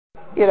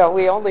you know,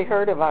 we only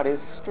heard about his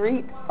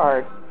street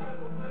art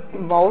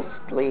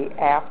mostly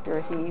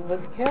after he was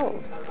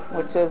killed,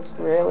 which is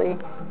really,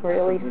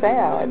 really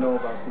sad.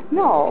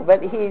 No, but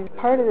he's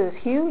part of this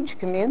huge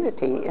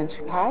community in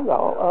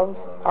Chicago of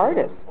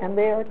artists, and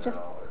they are just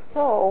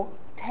so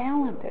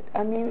talented.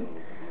 I mean,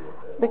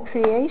 the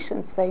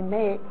creations they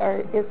make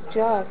is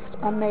just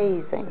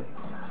amazing.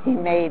 He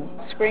made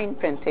screen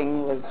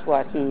printing was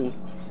what he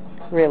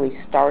really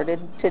started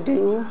to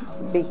do,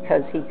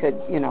 because he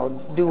could, you know,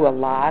 do a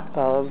lot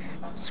of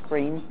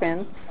screen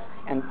prints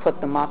and put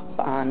them up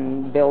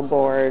on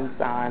billboards,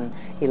 on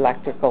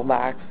electrical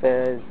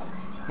boxes.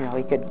 You know,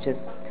 he could just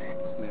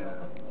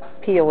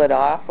peel it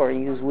off or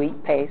use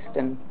wheat paste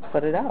and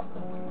put it up.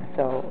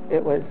 So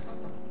it was,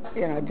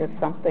 you know, just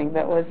something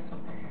that was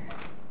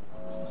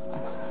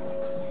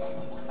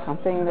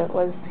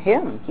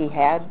him. He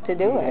had to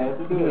do it.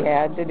 He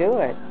had to do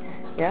it.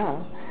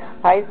 Yeah.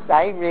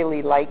 I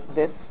really like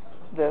this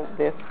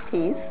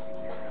piece.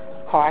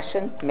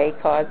 Caution may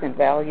cause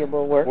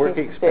invaluable work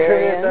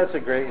experience. That's a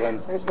great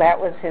one. That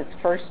was his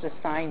first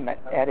assignment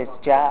at his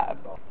job.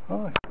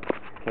 Oh,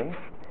 okay.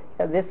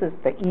 This is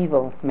the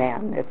evil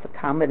man. It's a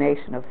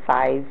combination of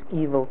 5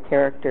 evil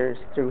characters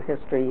through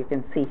history. You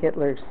can see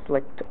Hitler's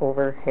slicked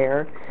over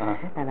hair,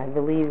 and I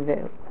believe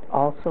it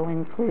also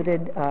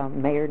included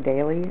Mayor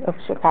Daley of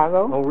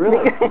Chicago. Oh,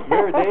 really?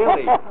 Mayor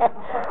Daley?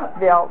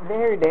 Well,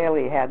 Mayor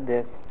Daley had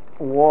this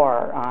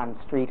war on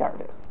street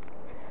artists.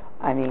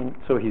 I mean,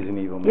 so he's an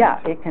evil man. Yeah,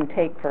 it can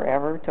take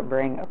forever to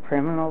bring a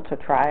criminal to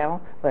trial,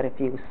 but if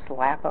you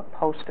slap a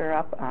poster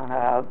up on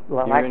a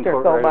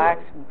electrical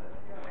box,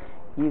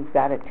 you've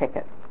got a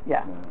ticket.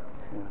 Yeah.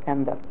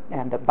 And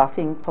the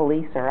buffing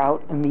police are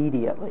out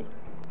immediately.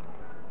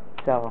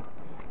 So.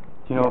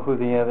 Do you know who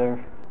the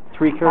other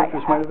 3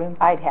 characters might have been?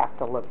 I'd have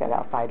to look it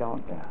up. I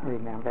don't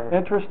remember.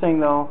 Interesting,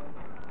 though.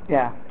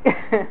 Yeah.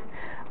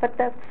 But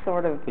that's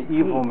sort of... The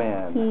evil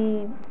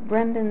man.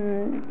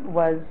 Brendan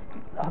was,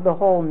 the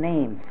whole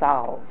name,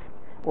 Solve,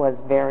 was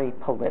very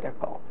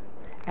political.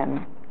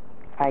 And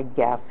I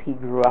guess he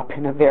grew up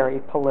in a very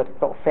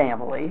political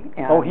family.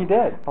 And oh, he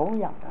did? Oh,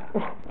 yeah.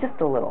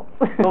 Just a little.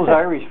 Those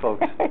Irish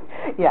folks.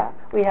 Yeah,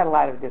 we had a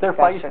lot of discussions.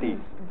 They're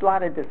feisty. A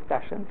lot of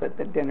discussions at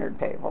the dinner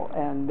table.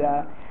 And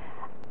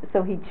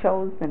so he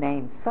chose the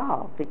name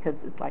Solve because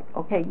it's like,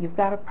 okay, you've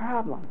got a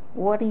problem.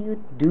 What do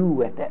you do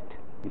with it?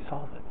 You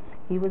solve it.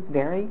 He was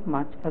very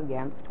much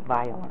against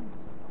violence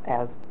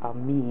as a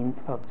means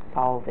of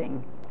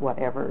solving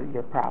whatever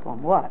your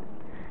problem was.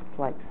 It's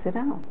like, sit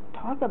down,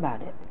 talk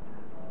about it,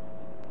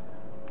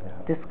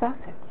 discuss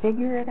it,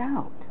 figure it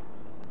out.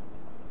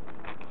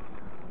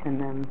 And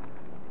then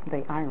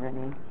the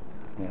irony.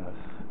 Yes.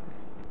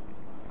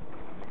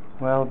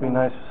 Well, it'd be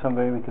nice if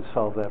somebody we could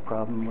solve that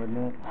problem,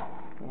 wouldn't it?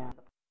 Yeah.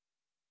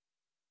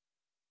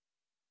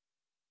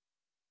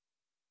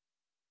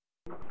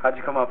 How'd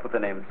you come up with the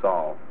name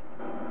Solve?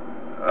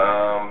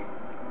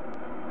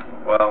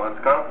 Well, it's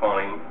kind of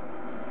funny.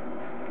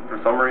 For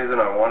some reason,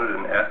 I wanted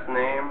an S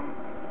name.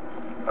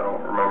 I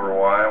don't remember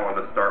why. I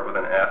wanted to start with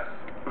an S.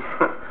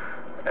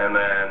 And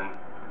then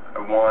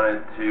I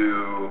wanted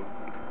to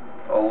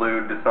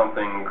allude to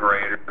something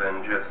greater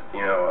than just,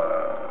 you know,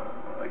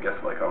 I guess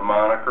like a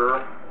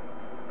moniker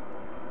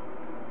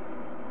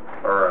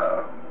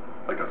or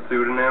like a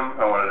pseudonym.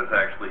 I wanted it to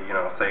actually, you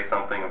know, say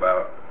something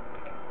about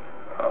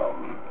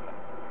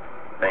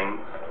things.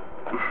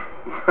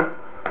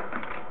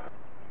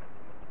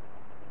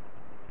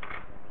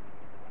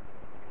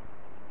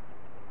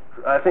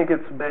 I think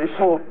it's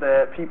visual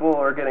that people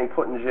are getting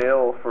put in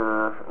jail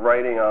for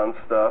writing on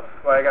stuff.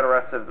 I got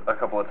arrested a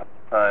couple of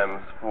times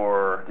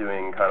for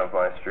doing kind of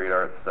my street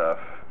art stuff,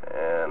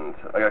 and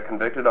I got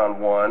convicted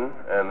on one,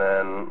 and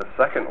then the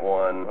second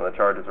one, the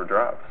charges were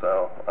dropped,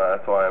 so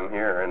that's why I'm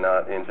here and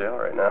not in jail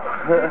right now.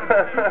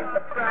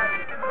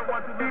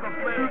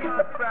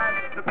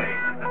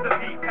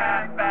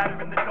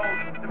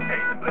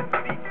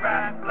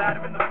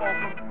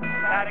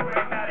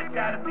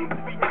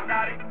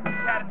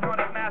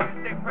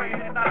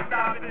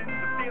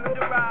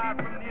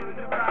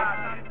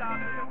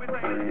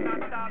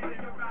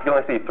 You can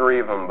only see 3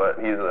 of them, but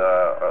he's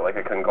like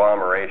a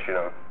conglomeration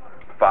of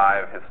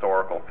 5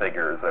 historical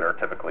figures that are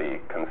typically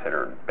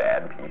considered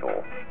bad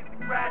people.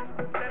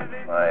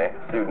 My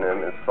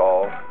pseudonym is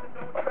Solve.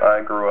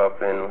 I grew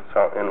up in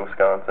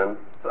Wisconsin.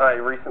 I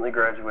recently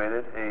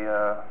graduated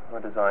a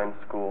design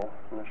school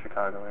in the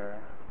Chicago area.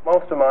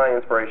 Most of my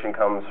inspiration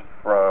comes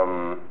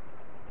from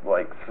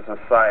like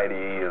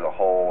society as a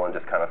whole and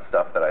just kind of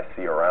stuff that I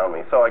see around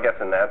me. So I guess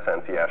in that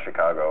sense, yeah,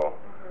 Chicago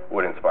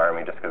would inspire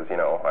me just because, you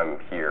know, I'm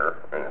here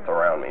and it's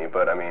around me.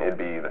 But I mean, it'd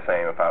be the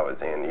same if I was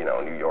in, you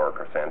know, New York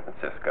or San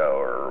Francisco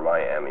or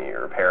Miami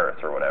or Paris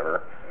or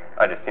whatever.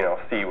 I just, you know,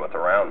 see what's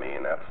around me,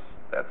 and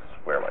that's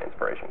where my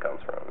inspiration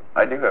comes from.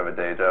 I do have a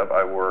day job.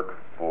 I work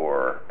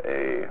for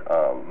a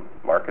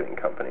marketing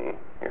company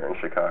here in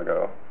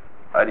Chicago.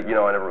 I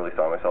never really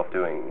saw myself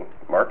doing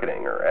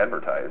marketing or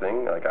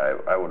advertising. Like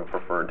I would have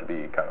preferred to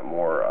be kind of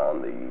more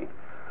on the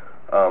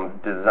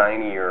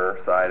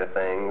designier side of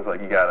things.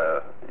 Like you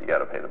gotta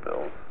pay the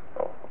bills.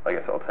 So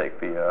take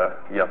the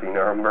yuppie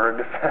Nuremberg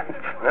defense.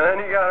 And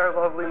then you got our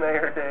lovely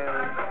Mayor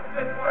Daley.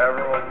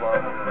 Everyone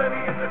loves her.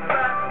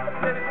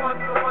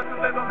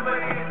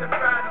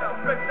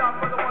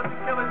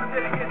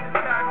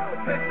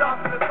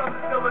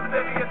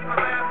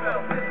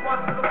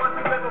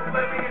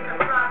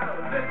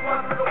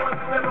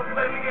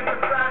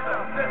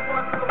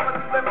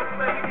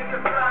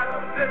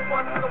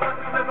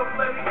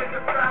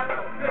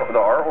 The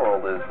art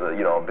world is,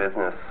 you know,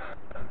 business.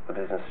 The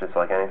business just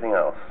like anything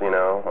else, you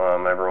know.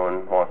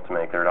 Everyone wants to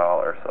make their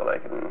dollar so they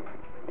can,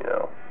 you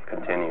know,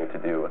 continue to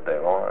do what they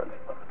want.